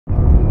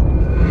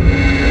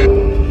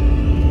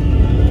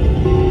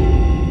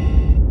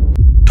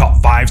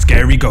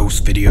scary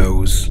ghost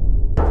videos.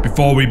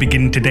 Before we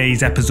begin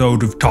today's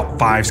episode of Top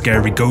 5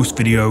 Scary Ghost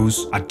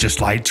Videos, I'd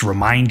just like to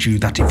remind you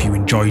that if you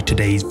enjoyed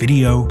today's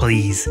video,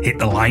 please hit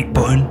the like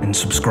button and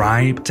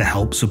subscribe to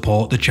help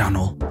support the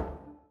channel.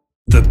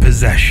 The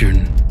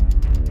Possession.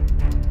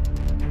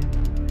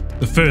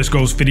 The first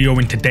ghost video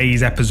in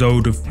today's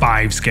episode of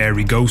 5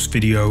 Scary Ghost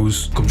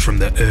Videos comes from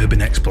the urban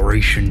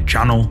exploration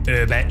channel,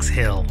 URBEX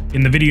Hill.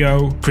 In the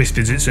video, Chris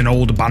visits an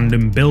old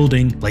abandoned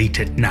building late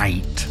at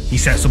night. He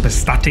sets up a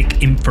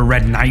static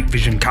infrared night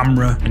vision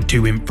camera and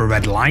 2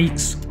 infrared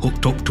lights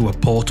hooked up to a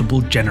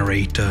portable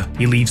generator.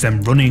 He leaves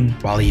them running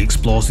while he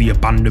explores the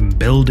abandoned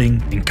building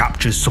and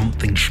captures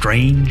something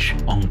strange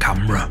on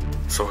camera.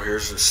 So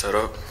here's the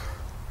setup.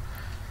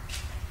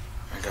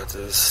 I got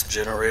this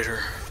generator,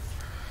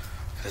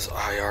 this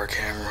IR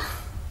camera,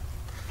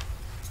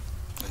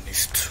 and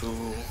these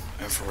 2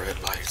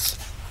 infrared lights.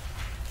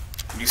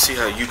 You see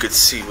how you could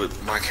see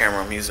with my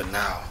camera I'm using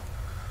now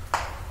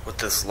with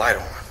this light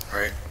on,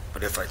 right?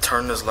 But if I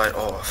turn this light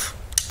off,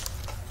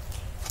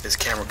 this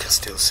camera can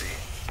still see.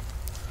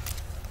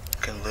 I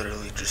can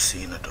literally just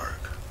see in the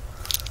dark.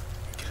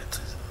 Get it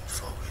to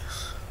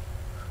focus.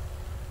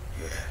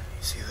 Yeah,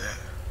 you see that?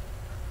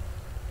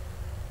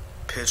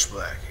 Pitch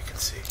black, you can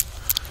see.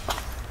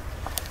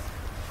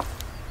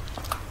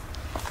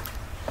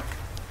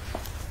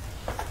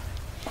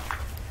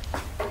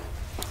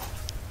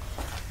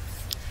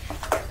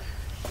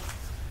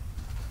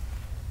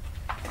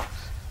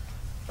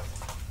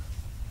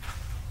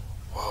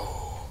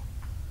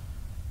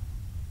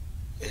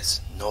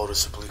 It's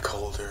noticeably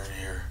colder in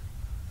here.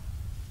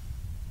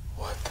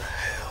 What the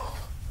hell?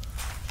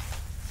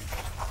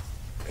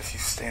 If you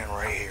stand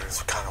right here,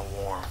 it's kind of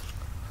warm.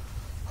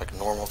 Like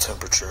normal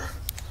temperature.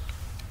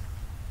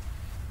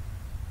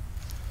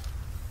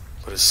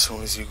 But as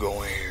soon as you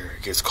go in here,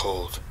 it gets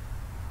cold.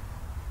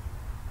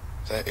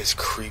 That is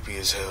creepy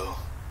as hell.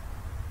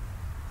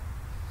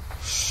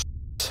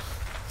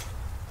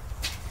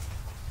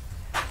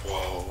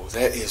 Whoa,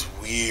 that is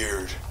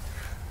weird.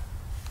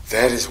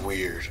 That is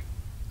weird.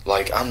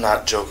 Like, I'm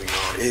not joking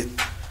on it.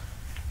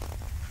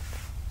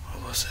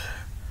 What was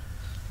that?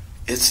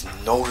 It's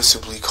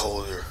noticeably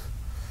colder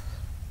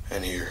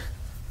in here.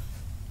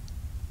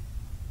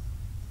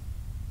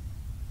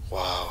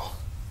 Wow.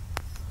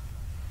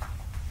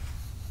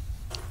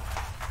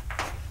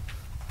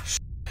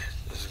 Shit,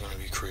 this is gonna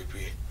be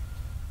creepy.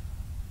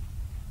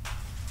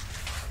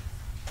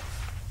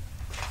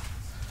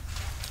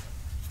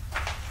 I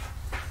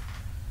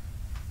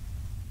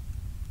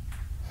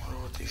wonder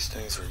what these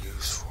things are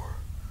used for.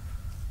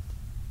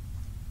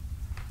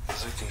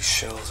 It's like these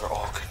shells are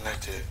all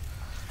connected,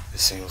 it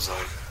seems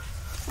like.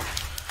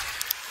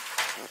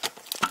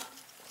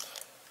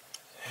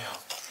 Damn.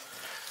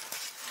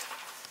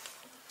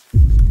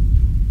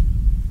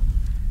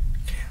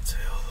 Can't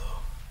tell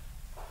though.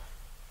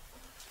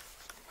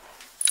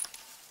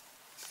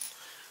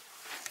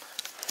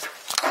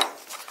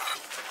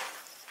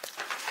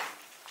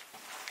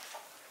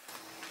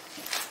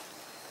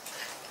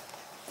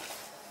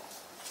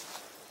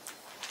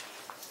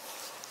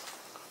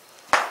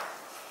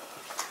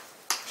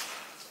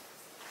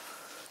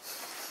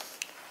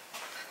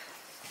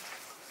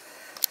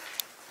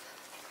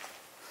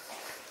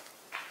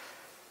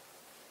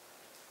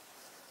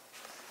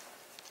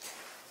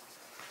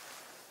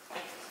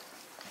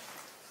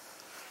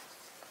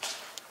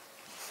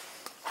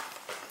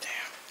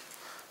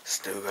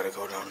 Still gotta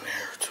go down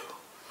there too.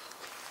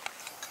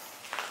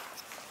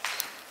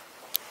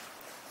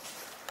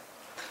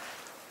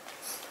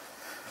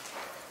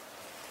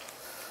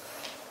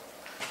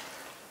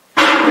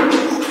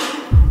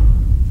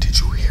 Did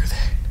you hear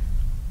that?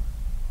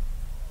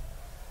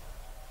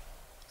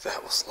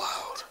 That was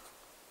loud.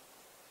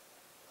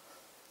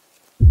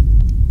 What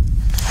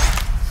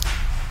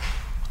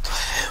the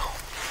hell?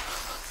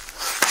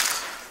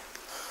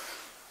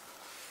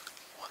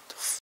 What the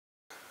f***?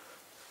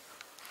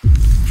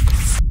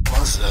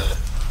 What's that?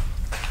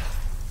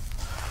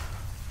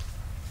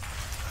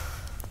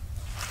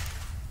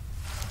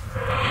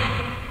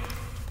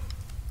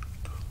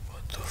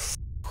 What the f***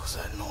 was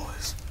that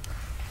noise?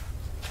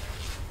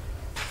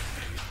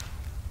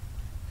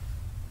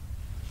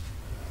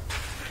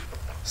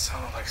 It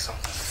sounded like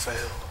something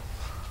fell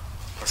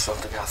or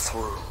something got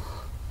through.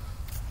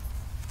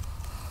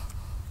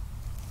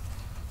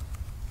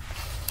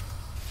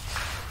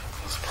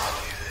 It was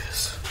probably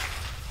this.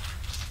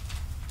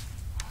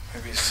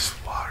 Maybe it's just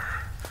water.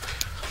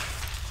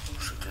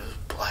 There's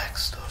black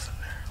stuff in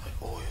there, like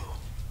oil.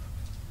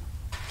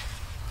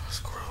 That's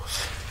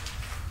gross.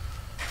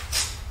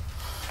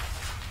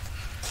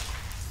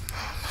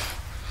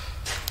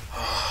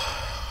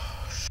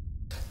 Oh, shit.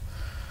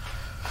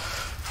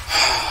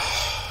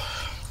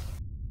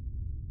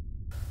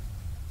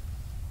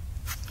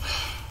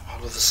 All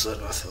of a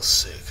sudden I feel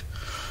sick.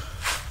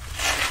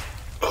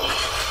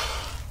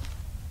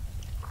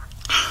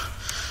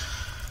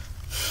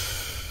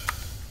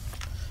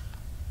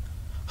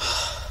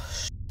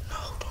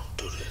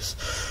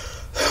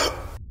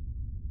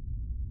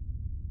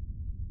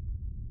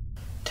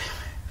 Damn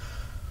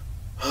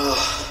it.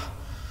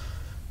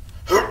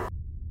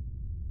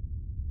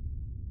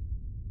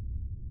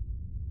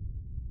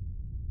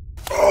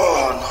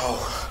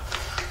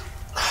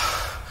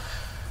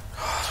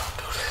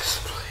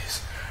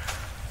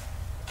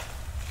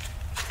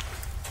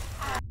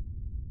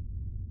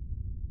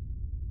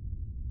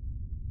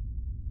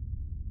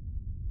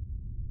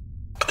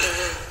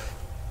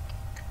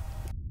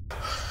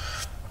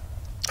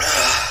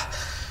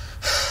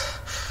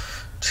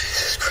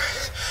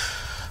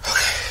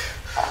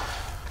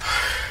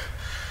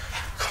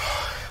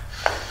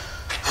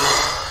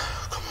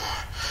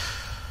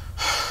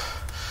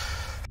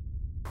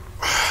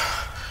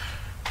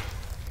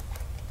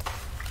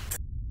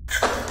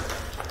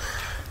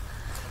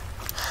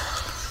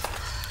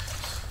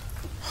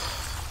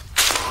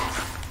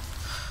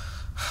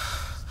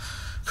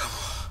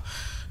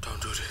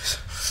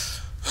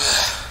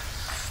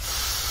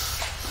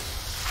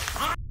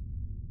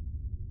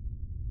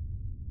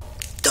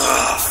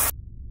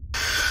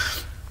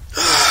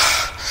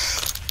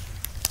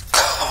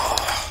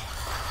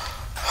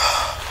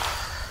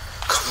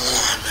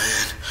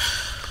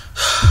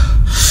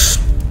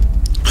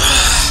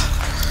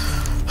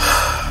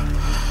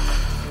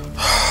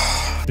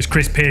 As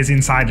Chris peers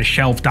inside a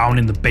shelf down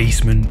in the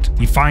basement,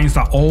 he finds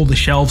that all the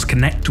shelves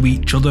connect to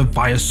each other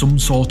via some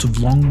sort of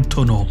long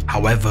tunnel.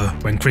 However,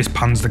 when Chris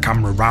pans the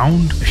camera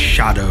round, a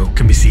shadow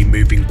can be seen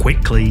moving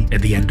quickly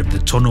at the end of the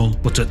tunnel,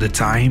 but at the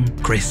time,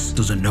 Chris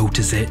doesn't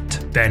notice it.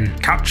 Then,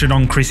 captured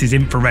on Chris's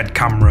infrared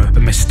camera, a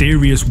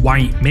mysterious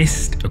white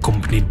mist,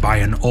 accompanied by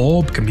an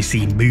orb, can be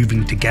seen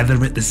moving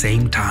together at the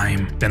same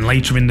time. Then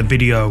later in the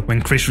video,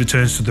 when Chris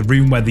returns to the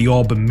room where the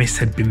orb and mist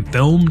had been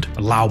filmed,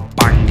 a loud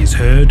bang is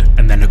heard,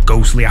 and then a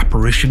ghostly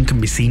apparition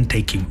can be seen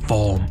taking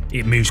form.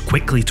 It moves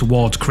quickly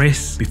towards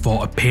Chris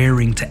before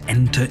appearing to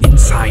enter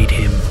inside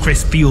him.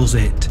 Chris feels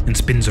it and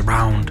spins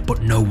around,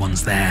 but no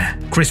one's there.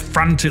 Chris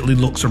frantically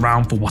looks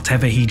around for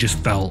whatever he just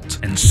felt,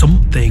 and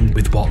something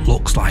with what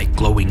looks like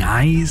glowing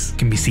eyes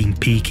can be seen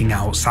peeking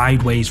out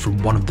sideways from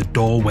one of the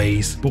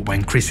doorways, but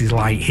when Chris's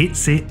light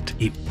hits it,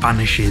 it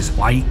vanishes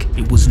like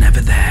it was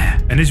never there.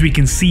 And as we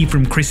can see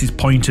from Chris's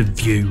point of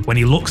view, when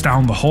he looks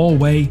down the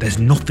hallway, there's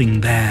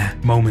nothing there.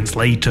 Moments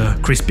later,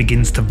 Chris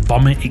begins to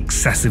vomit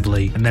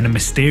excessively, and then a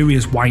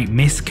mysterious white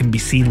mist can be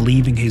seen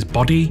leaving his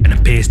body and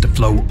appears to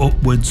flow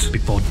upwards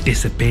before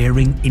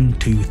disappearing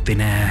into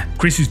thin air.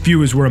 Chris's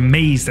viewers were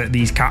amazed at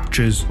these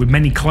captures, with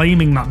many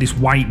claiming that this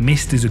white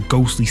mist is a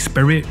ghostly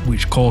spirit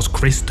which caused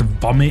Chris to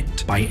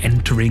vomit by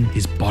entering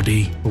his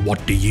body. But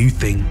what do you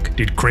think?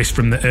 Did Chris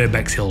from the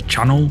URBEX Hill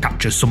channel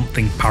capture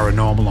something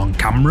paranormal on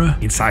camera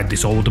inside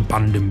this old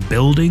abandoned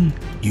building?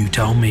 You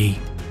tell me.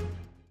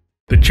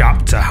 The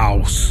Chapter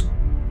House.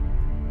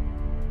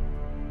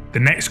 The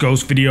next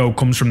ghost video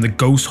comes from the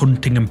ghost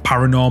hunting and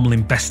paranormal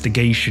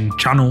investigation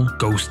channel,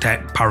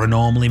 Ghostech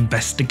Paranormal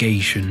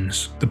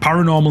Investigations. The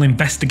paranormal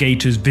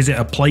investigators visit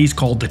a place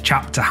called the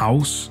Chapter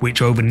House,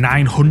 which over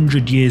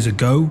 900 years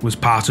ago was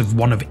part of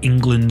one of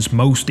England's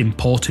most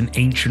important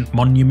ancient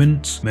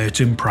monuments,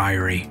 Merton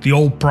Priory. The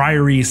old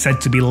priory is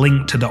said to be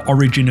linked to the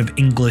origin of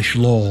English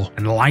law,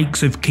 and the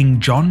likes of King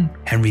John,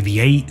 Henry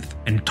VIII,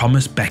 and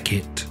Thomas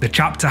Becket. The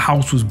Chapter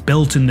House was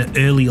built in the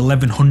early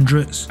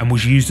 1100s and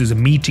was used as a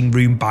meeting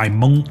room by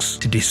monks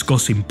to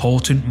discuss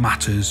important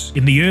matters.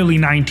 In the early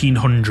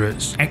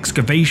 1900s,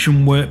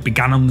 excavation work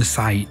began on the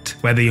site,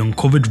 where they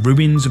uncovered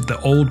ruins of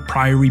the old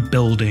priory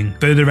building.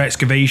 Further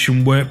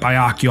excavation work by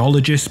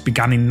archaeologists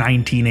began in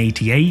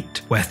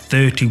 1988, where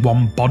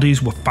 31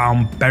 bodies were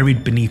found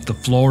buried beneath the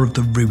floor of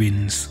the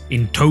ruins.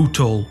 In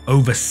total,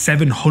 over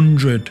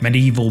 700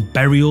 medieval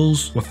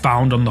burials were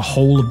found on the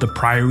whole of the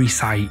priory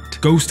site.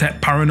 Ghostech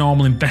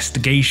Paranormal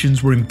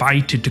Investigations were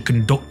invited to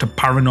conduct a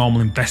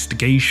paranormal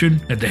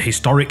investigation at the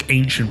historic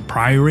ancient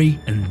priory,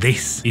 and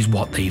this is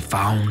what they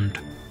found.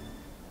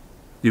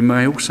 You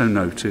may also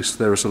notice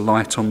there is a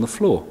light on the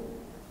floor.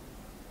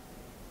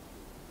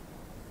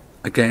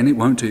 Again, it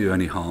won't do you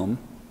any harm,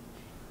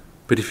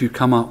 but if you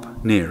come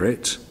up near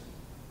it,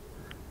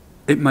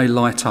 it may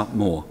light up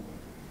more,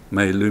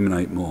 may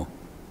illuminate more.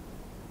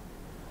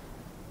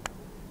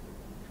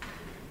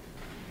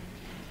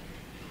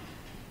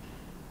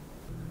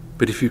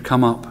 But if you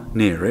come up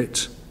near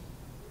it,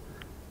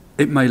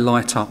 it may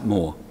light up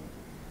more,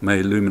 may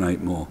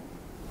illuminate more.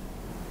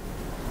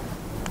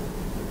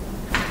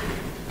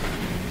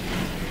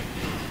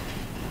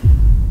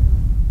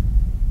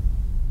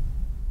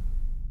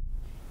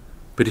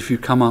 But if you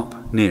come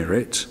up near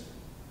it,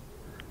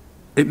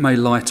 it may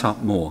light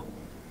up more,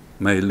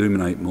 may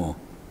illuminate more.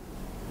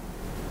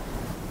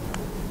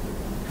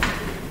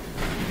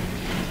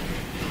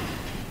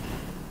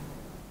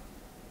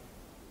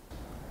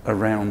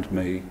 Around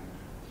me,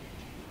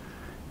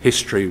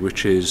 history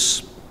which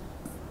is,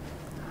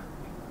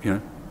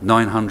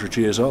 900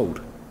 years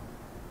old.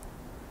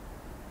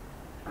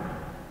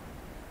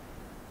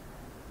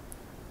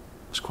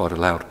 It's quite a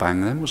loud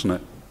bang then,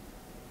 wasn't it?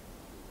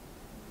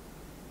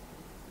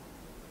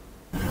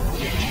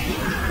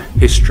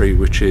 History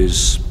which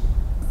is,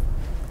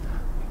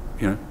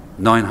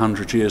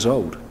 900 years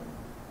old.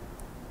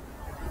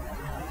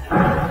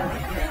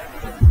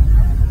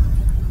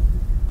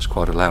 It's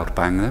quite a loud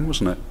bang then,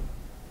 wasn't it?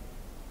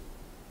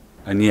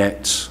 And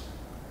yet,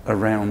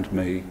 around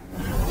me,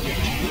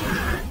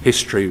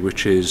 history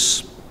which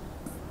is,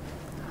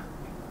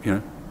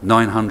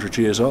 900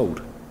 years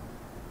old.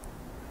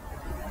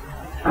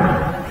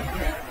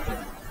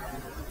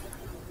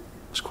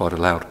 It's quite a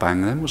loud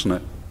bang then, wasn't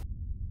it?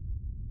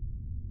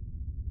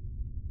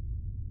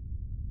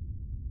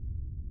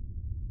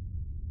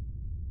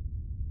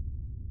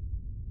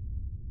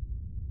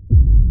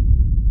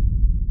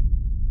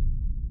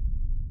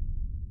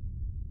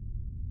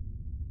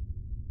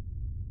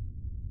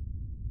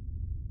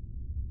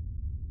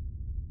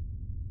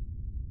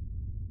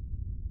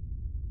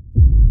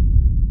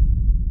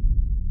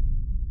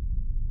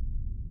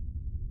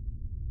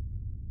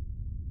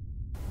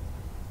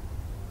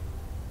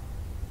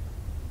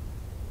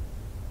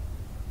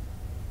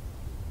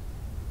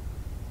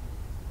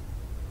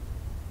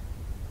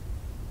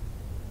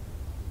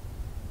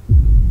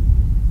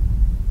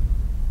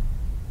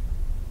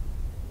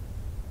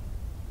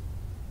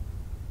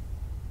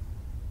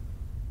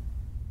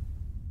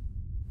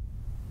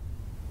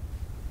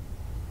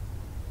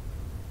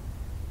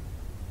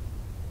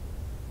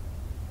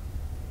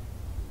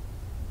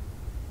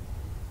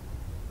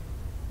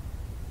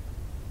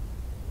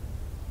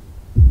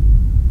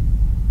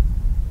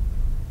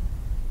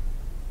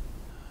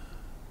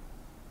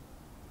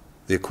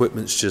 The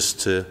equipment's just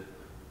to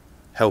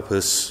help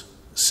us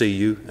see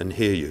you and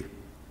hear you.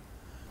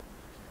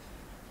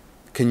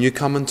 Can you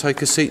come and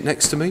take a seat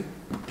next to me?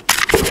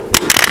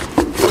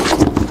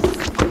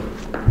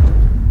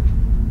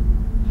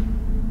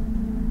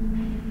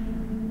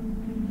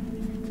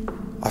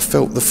 I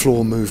felt the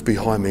floor move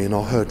behind me and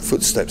I heard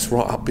footsteps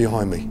right up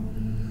behind me.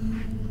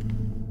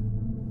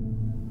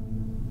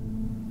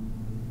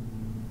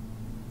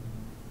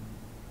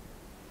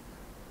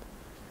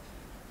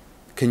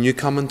 Can you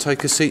come and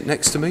take a seat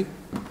next to me?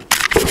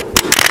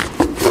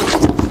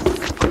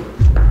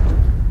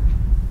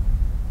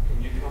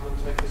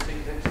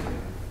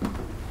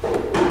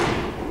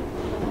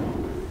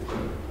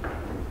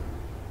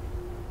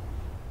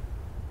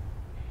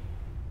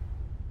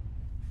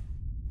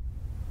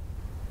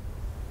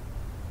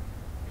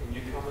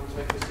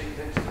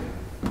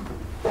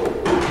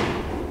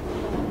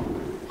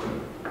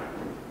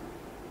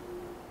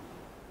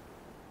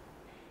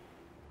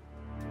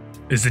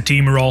 As the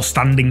team are all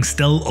standing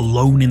still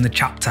alone in the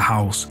chapter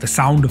house, the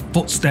sound of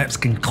footsteps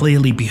can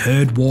clearly be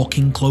heard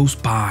walking close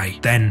by.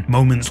 Then,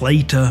 moments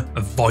later,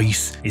 a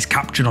voice is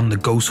captured on the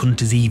ghost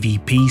hunter's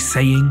EVP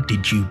saying,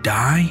 "Did you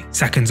die?"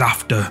 Seconds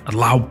after, a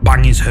loud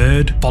bang is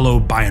heard,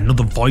 followed by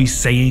another voice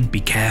saying, "Be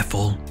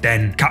careful."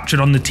 Then, captured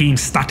on the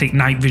team's static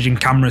night vision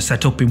camera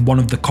set up in one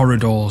of the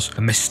corridors,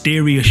 a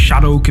mysterious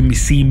shadow can be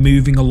seen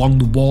moving along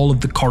the wall of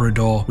the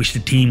corridor, which the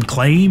team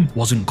claim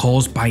wasn't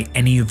caused by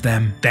any of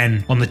them.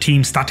 Then, on the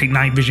team's static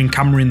night vision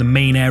camera in the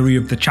main area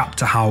of the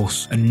chapter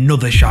house,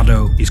 another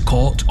shadow is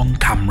caught on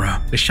camera.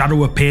 The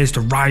shadow appears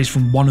to rise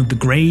from one of the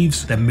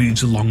graves, then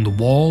moves along the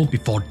wall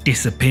before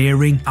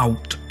disappearing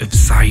out of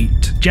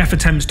sight. Jeff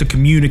attempts to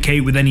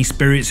communicate with any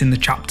spirits in the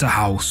chapter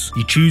house.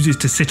 He chooses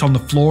to sit on the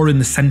floor in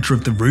the center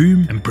of the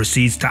room and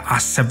proceeds to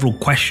ask several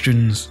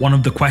questions. One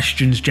of the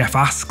questions Jeff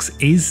asks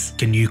is,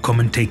 "Can you come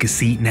and take a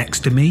seat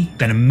next to me?"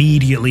 Then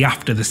immediately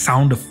after, the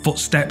sound of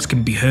footsteps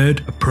can be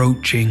heard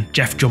approaching.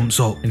 Jeff jumps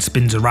up and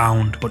spins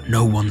around, but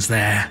no one's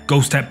there.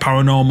 Ghostech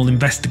Paranormal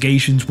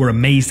Investigations were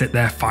amazed at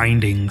their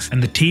findings,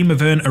 and the team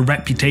have earned a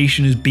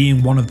reputation as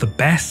being one of the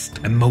best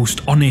and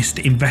most honest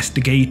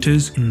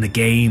investigators in the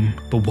game.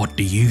 But what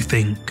do you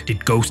think?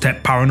 Did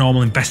Ghostech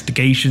Paranormal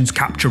Investigations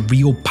capture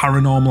real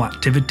paranormal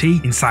activity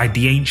inside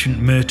the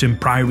ancient Merton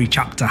Priory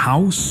chapter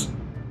house?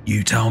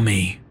 You tell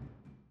me.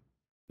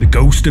 The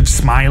Ghost of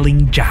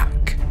Smiling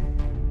Jack.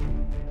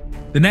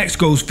 The next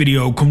ghost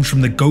video comes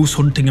from the Ghost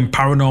Hunting and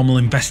Paranormal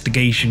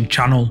Investigation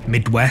channel,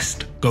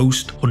 Midwest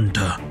Ghost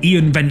Hunter.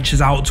 Ian ventures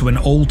out to an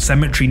old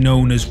cemetery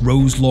known as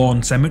Rose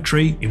Lawn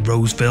Cemetery in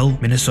Roseville,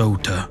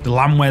 Minnesota. The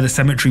land where the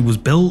cemetery was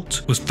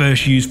built was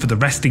first used for the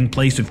resting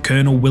place of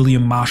Colonel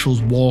William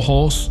Marshall's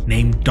warhorse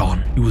named Don,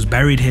 who was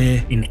buried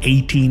here in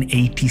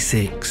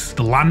 1886.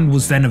 The land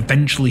was then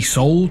eventually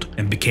sold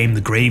and became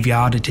the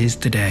graveyard it is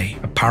today.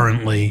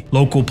 Apparently,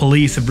 local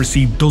police have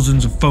received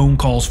dozens of phone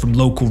calls from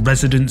local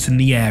residents in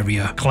the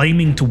area,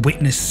 claiming to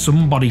witness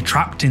somebody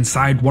trapped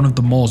inside one of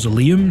the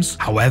mausoleums.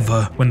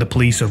 However, when the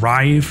police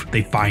arrive,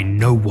 they find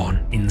no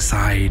one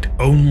inside,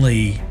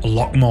 only a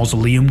locked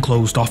mausoleum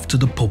closed off to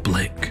the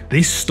public.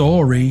 This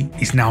story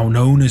is now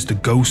known as the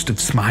Ghost of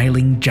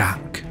Smiling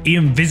Jack.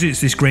 Ian visits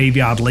this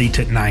graveyard late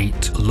at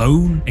night,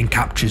 alone, and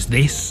captures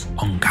this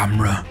on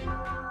camera.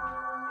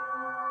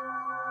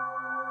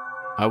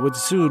 I would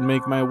soon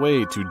make my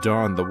way to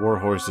Don the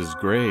warhorse's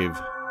grave,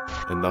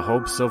 in the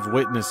hopes of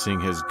witnessing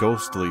his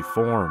ghostly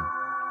form.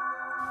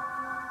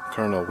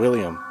 Colonel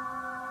William,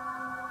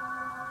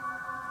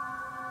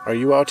 are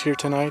you out here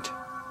tonight?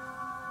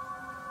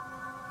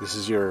 This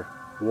is your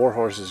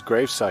warhorse's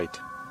gravesite.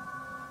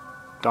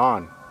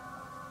 Don.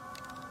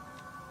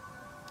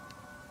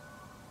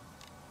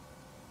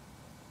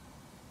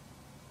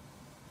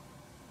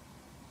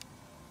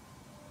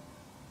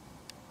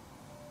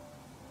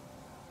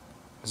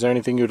 Is there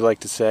anything you'd like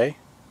to say?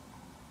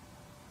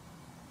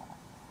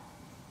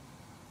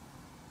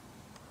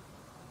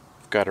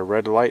 I've got a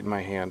red light in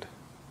my hand.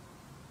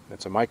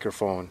 It's a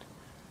microphone.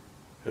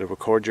 It'll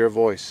record your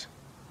voice.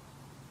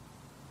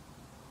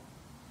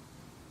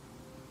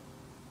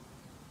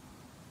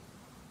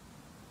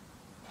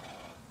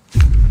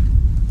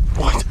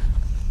 What?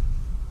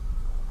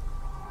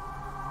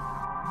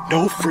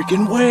 No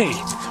freaking way!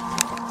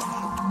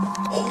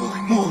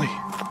 Holy moly!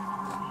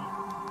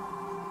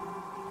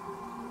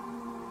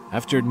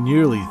 After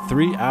nearly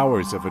 3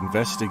 hours of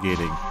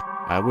investigating,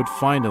 I would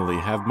finally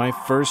have my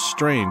first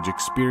strange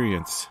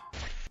experience.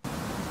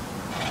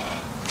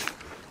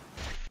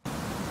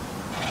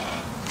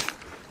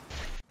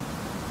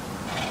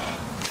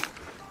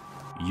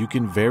 You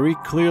can very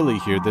clearly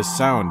hear the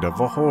sound of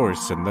a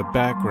horse in the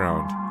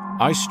background.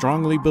 I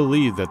strongly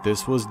believe that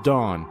this was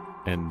Don,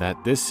 and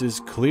that this is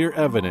clear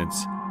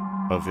evidence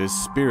of his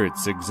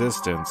spirit's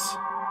existence.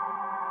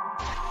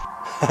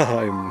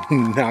 I'm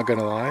not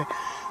gonna lie,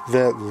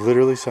 that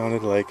literally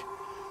sounded like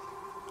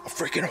a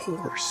freaking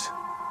horse.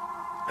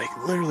 Like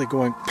literally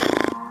going,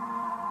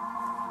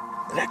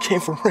 and that came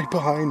from right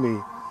behind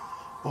me.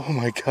 Oh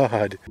my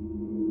god.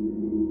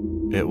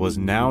 It was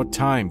now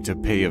time to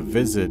pay a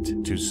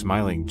visit to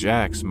Smiling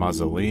Jack's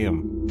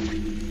mausoleum.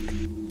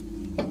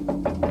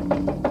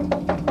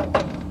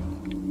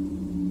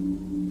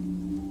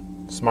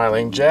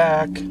 Smiling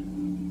Jack.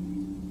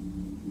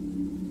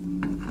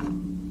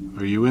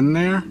 Are you in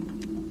there?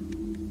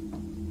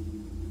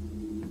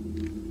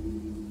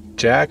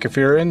 Jack, if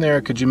you're in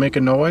there, could you make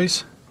a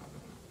noise?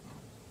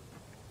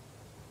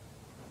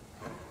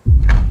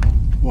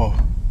 Whoa.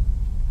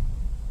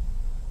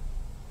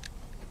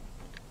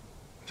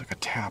 It's like a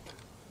tap.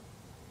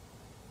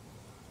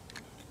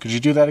 Could you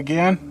do that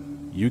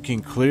again? You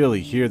can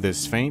clearly hear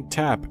this faint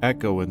tap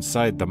echo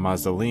inside the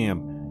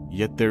mausoleum,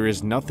 yet there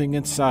is nothing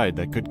inside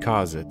that could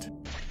cause it.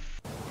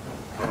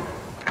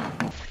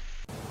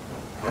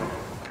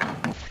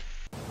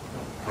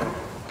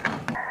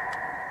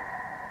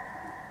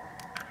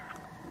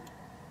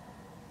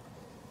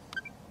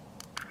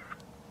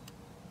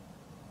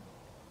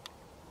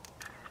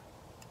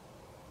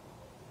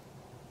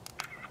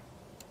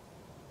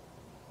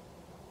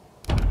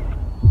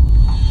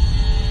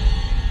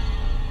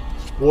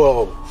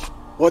 Whoa,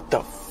 what the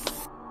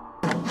f?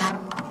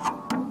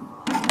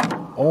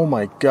 Oh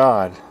my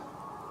god.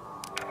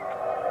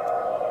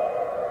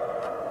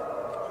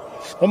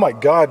 Oh my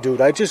god,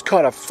 dude, I just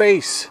caught a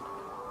face.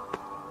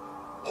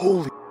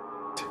 Holy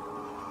shit.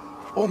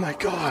 Oh my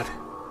god.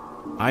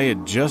 I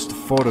had just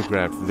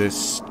photographed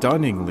this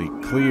stunningly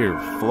clear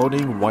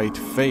floating white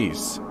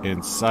face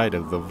inside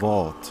of the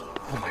vault.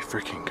 Oh my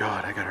freaking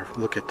god, I gotta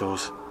look at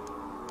those.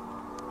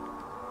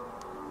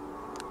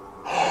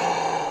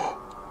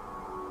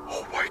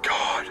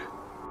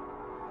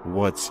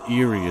 What's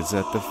eerie is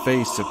that the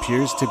face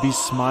appears to be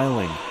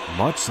smiling,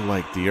 much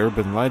like the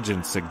urban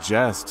legend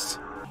suggests.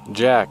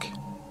 Jack,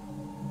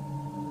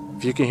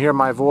 if you can hear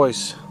my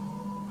voice,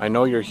 I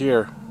know you're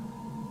here.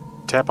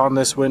 Tap on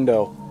this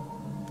window.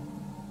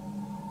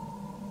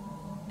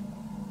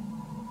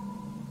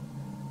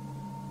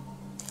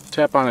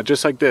 Tap on it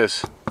just like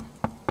this.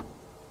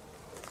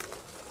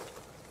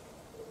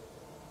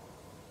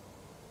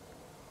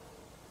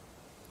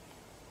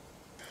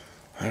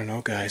 I don't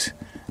know, guys.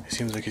 It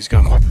seems like he's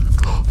gone.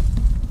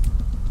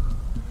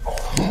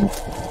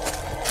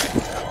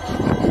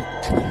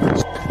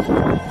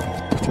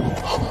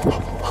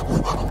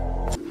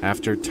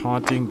 After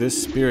taunting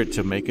this spirit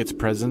to make its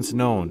presence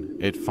known,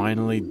 it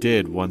finally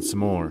did once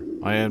more.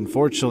 I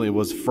unfortunately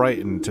was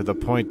frightened to the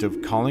point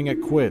of calling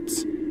it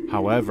quits.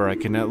 However, I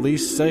can at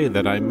least say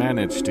that I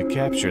managed to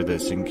capture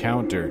this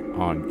encounter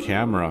on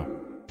camera.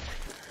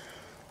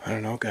 I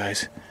don't know,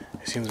 guys.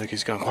 It seems like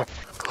he's gone.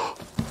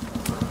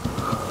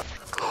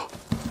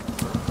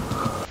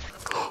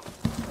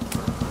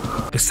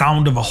 The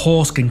sound of a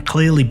horse can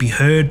clearly be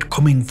heard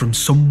coming from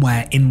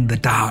somewhere in the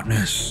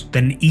darkness.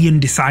 Then Ian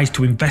decides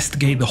to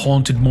investigate the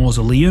haunted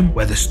mausoleum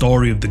where the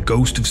story of the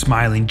ghost of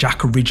Smiling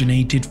Jack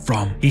originated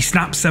from. He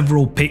snaps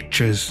several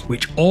pictures,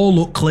 which all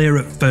look clear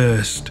at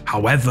first.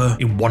 However,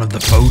 in one of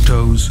the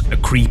photos, a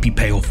creepy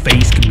pale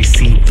face can be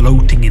seen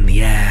floating in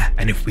the air,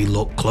 and if we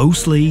look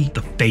closely,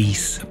 the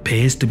face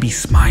appears to be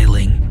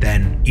smiling.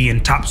 Then Ian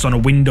taps on a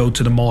window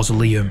to the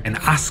mausoleum and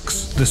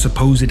asks the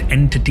supposed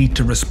entity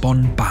to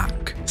respond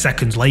back.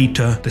 Seconds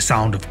later, the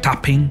sound of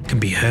tapping can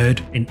be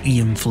heard and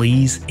Ian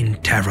flees in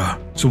terror.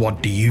 So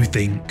what do you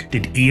think?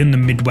 Did Ian the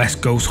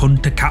Midwest ghost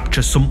hunter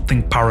capture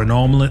something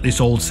paranormal at this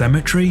old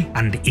cemetery?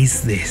 And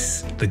is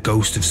this the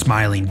ghost of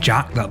Smiling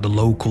Jack that the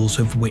locals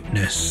have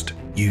witnessed?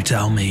 You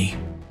tell me.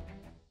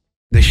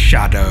 The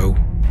Shadow.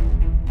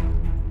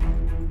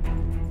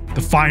 The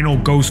final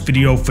ghost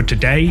video for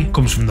today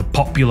comes from the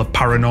popular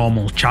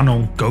paranormal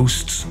channel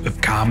Ghosts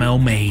of Carmel,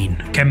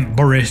 Maine. Kent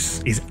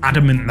Burris is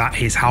adamant that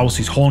his house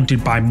is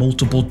haunted by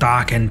multiple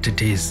dark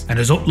entities and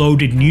has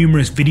uploaded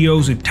numerous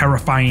videos of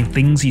terrifying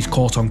things he's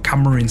caught on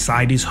camera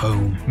inside his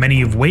home,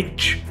 many of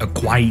which are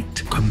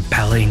quite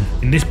compelling.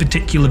 In this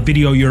particular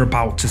video you're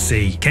about to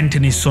see, Kent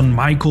and his son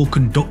Michael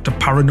conduct a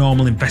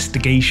paranormal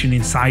investigation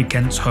inside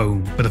Kent's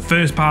home. For the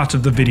first part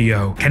of the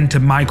video, Kent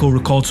and Michael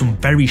record some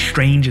very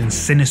strange and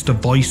sinister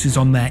voices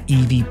on their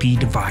EVP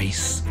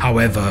device.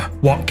 However,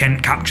 what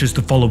Kent captures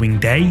the following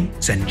day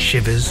sent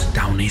shivers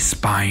down his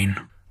spine.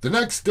 The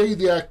next day,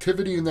 the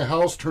activity in the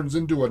house turns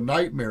into a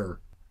nightmare.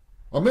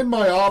 I'm in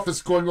my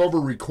office going over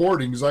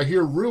recordings. I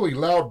hear really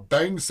loud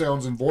bang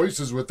sounds and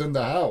voices within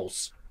the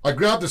house. I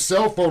grab the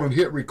cell phone and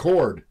hit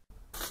record.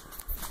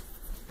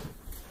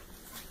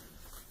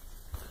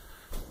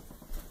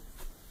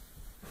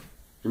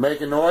 You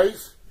making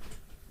noise?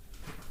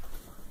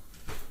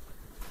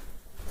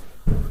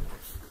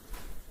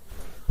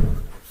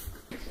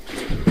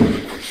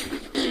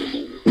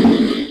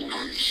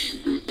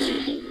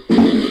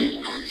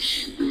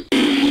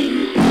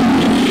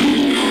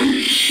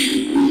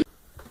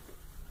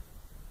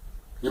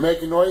 You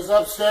making noise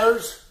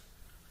upstairs?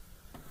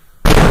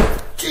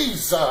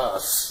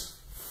 Jesus!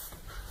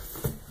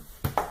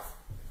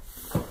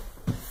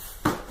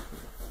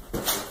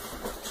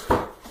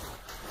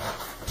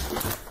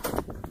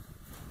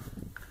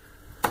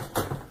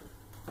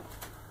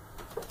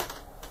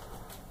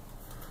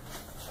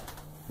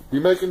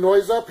 You making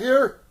noise up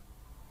here?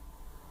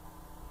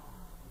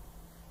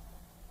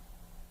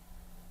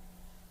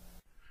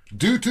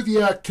 Due to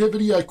the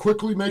activity, I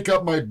quickly make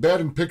up my bed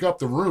and pick up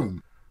the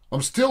room.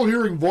 I'm still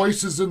hearing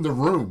voices in the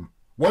room.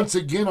 Once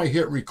again, I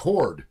hit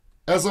record.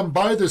 As I'm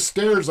by the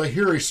stairs, I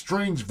hear a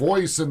strange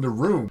voice in the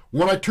room.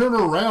 When I turn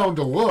around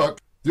to look,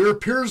 there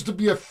appears to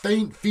be a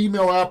faint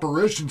female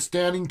apparition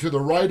standing to the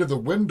right of the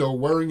window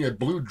wearing a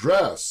blue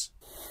dress.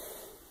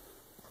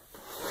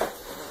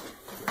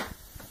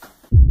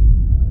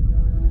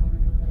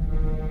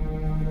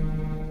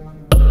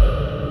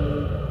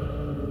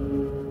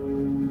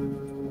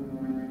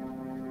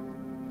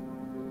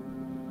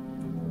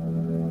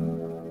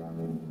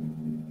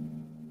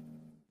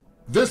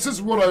 This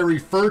is what I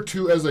refer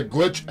to as a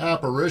glitch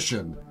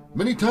apparition.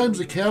 Many times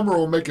the camera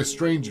will make a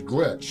strange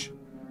glitch.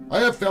 I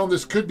have found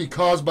this could be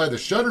caused by the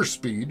shutter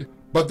speed,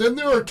 but then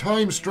there are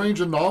times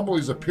strange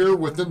anomalies appear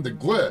within the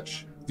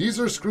glitch. These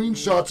are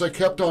screenshots I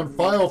kept on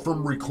file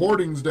from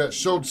recordings that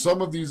showed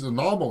some of these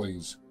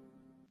anomalies.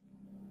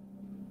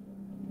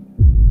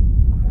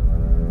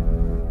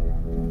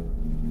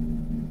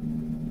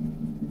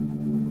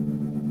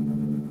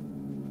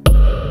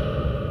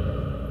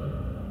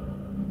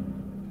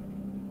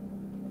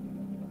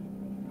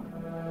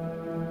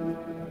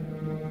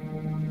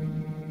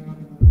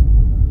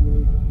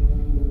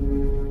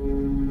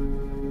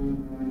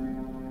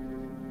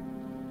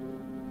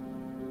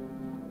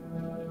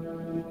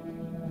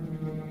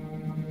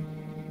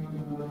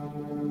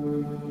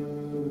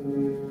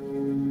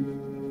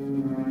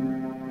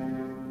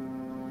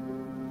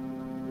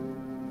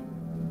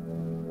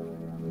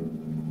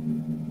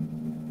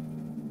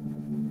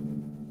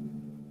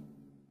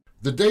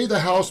 The day the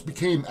house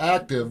became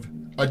active,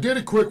 I did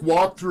a quick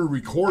walkthrough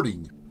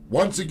recording.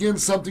 Once again,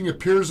 something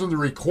appears in the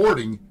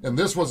recording, and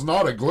this was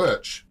not a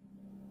glitch.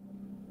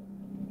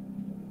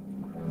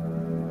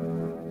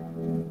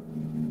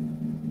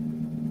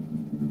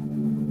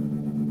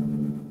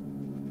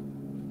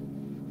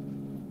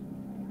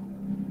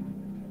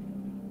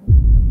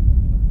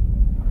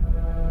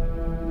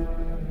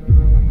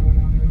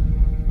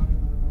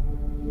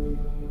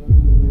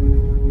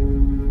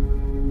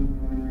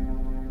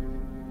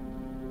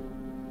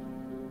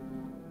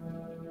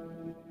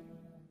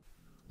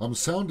 I'm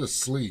sound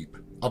asleep.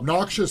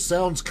 Obnoxious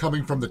sounds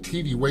coming from the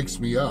TV wakes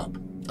me up.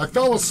 I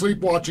fell asleep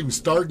watching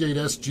Stargate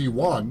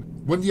SG-1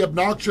 when the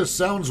obnoxious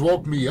sounds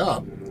woke me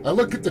up. I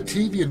looked at the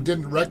TV and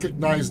didn't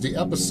recognize the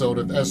episode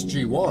of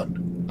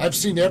SG-1. I've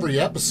seen every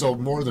episode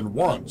more than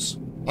once.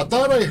 I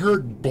thought I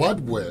heard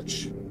Blood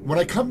Witch. When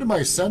I come to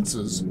my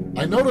senses,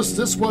 I noticed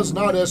this was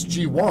not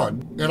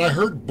SG-1, and I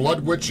heard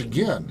Blood Witch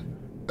again.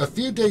 A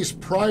few days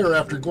prior,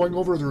 after going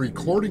over the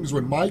recordings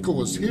when Michael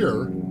was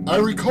here, I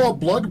recall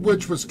Blood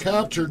Witch was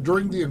captured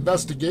during the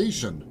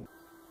investigation.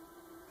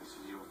 This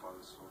is your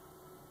father's son.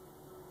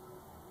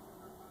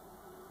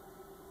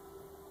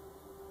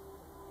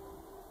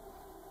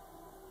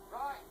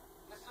 Right,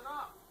 listen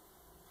up.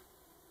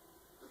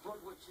 The Blood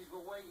Witches were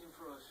waiting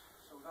for us,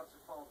 so we had to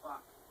fall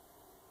back.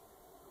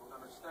 We're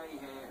going to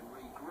stay here and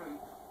regroup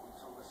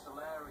until the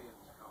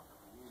Solarians come.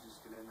 The news is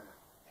still in there.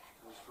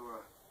 Goes through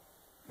her.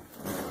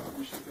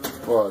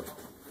 What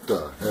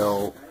the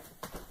hell?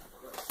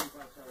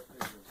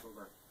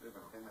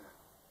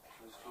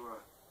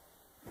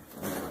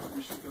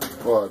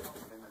 What?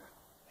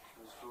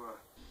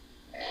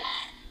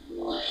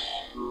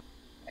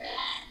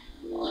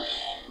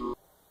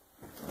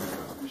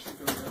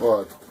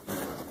 What?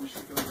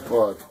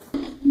 What?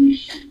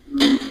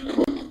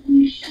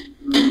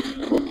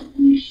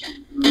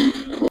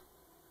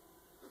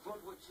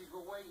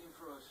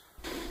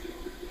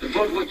 The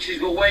Blood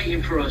Witches were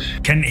waiting for us.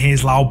 Kent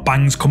hears loud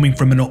bangs coming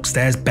from an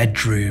upstairs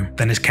bedroom.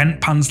 Then as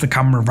Kent pans the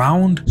camera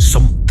round,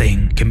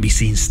 something can be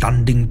seen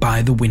standing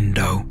by the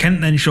window. Kent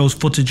then shows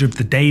footage of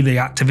the day the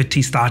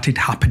activity started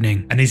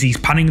happening, and as he's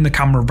panning the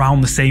camera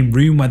around the same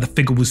room where the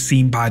figure was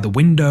seen by the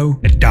window,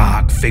 a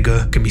dark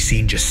figure can be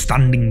seen just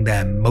standing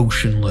there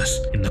motionless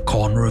in the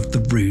corner of the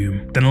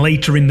room. Then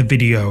later in the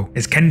video,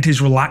 as Kent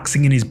is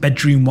relaxing in his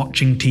bedroom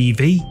watching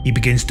TV, he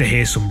begins to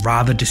hear some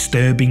rather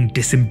disturbing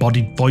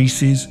disembodied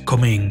voices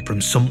coming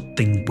from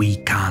something we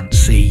can't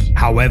see.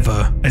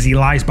 However, as he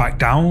lies back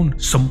down,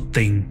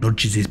 something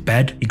nudges his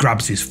bed. He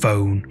grabs his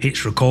phone,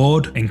 hits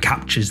record, and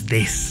captures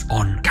this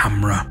on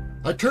camera.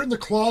 I turn the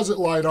closet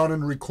light on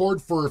and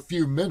record for a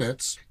few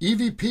minutes.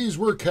 EVPs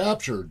were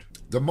captured.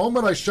 The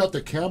moment I shut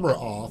the camera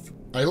off,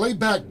 I lay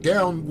back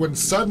down when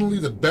suddenly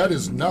the bed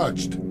is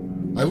nudged.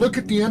 I look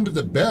at the end of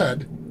the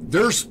bed.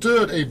 There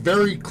stood a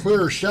very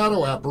clear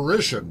shadow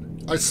apparition.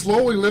 I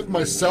slowly lift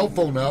my cell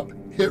phone up,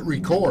 hit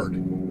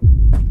record.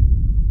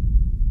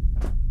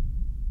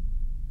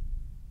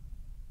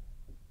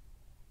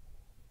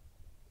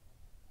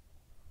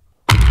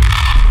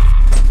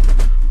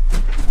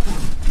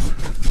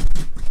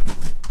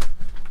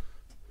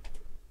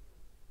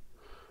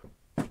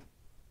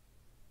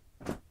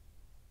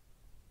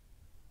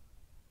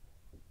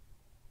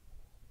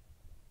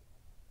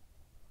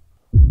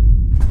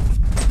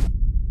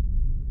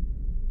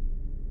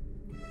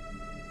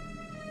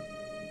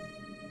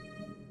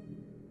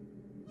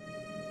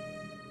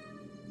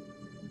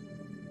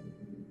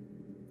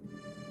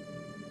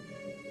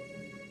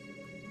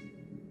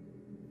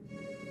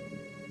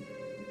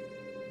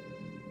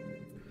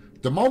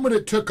 The moment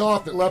it took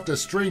off, it left a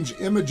strange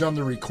image on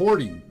the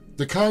recording.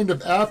 The kind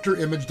of after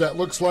image that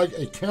looks like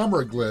a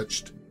camera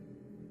glitched.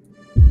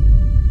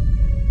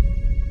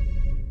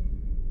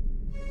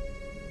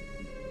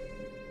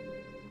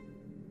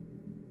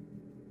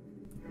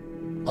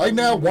 I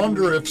now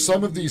wonder if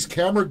some of these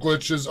camera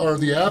glitches are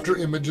the after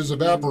images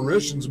of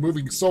apparitions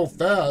moving so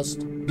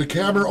fast, the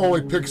camera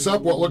only picks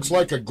up what looks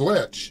like a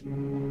glitch.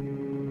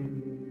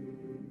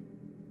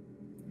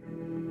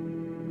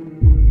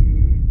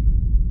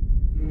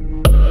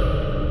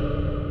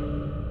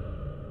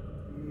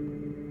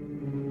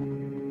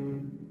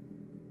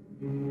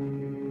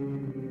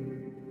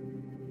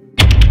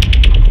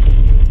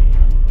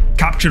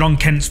 Captured on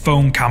Kent's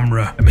phone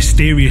camera, a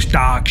mysterious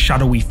dark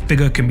shadowy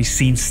figure can be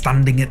seen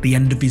standing at the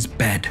end of his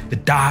bed. The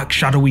dark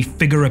shadowy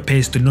figure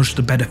appears to nudge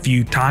the bed a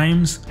few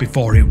times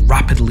before it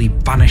rapidly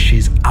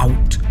vanishes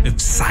out of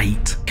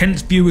sight.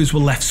 Kent's viewers were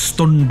left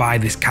stunned by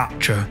this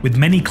capture, with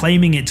many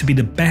claiming it to be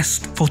the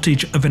best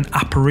footage of an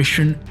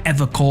apparition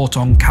ever caught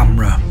on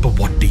camera. But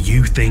what do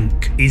you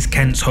think? Is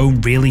Kent's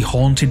home really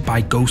haunted by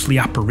ghostly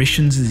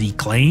apparitions as he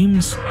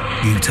claims?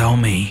 You tell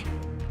me.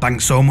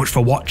 Thanks so much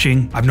for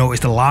watching. I've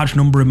noticed a large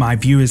number of my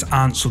viewers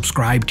aren't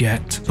subscribed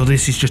yet, so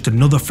this is just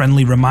another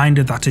friendly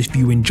reminder that if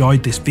you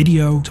enjoyed this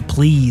video, to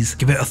please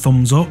give it a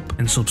thumbs up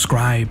and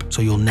subscribe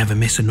so you'll never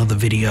miss another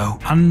video.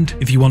 And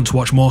if you want to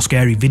watch more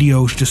scary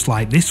videos just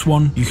like this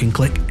one, you can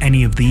click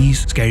any of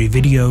these scary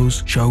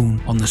videos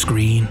shown on the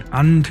screen.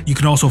 And you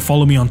can also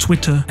follow me on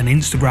Twitter and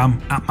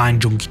Instagram at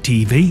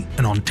MindJunkieTV,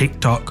 and on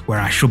TikTok, where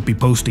I should be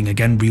posting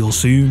again real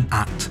soon,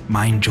 at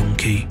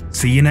MindJunkie.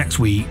 See you next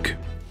week.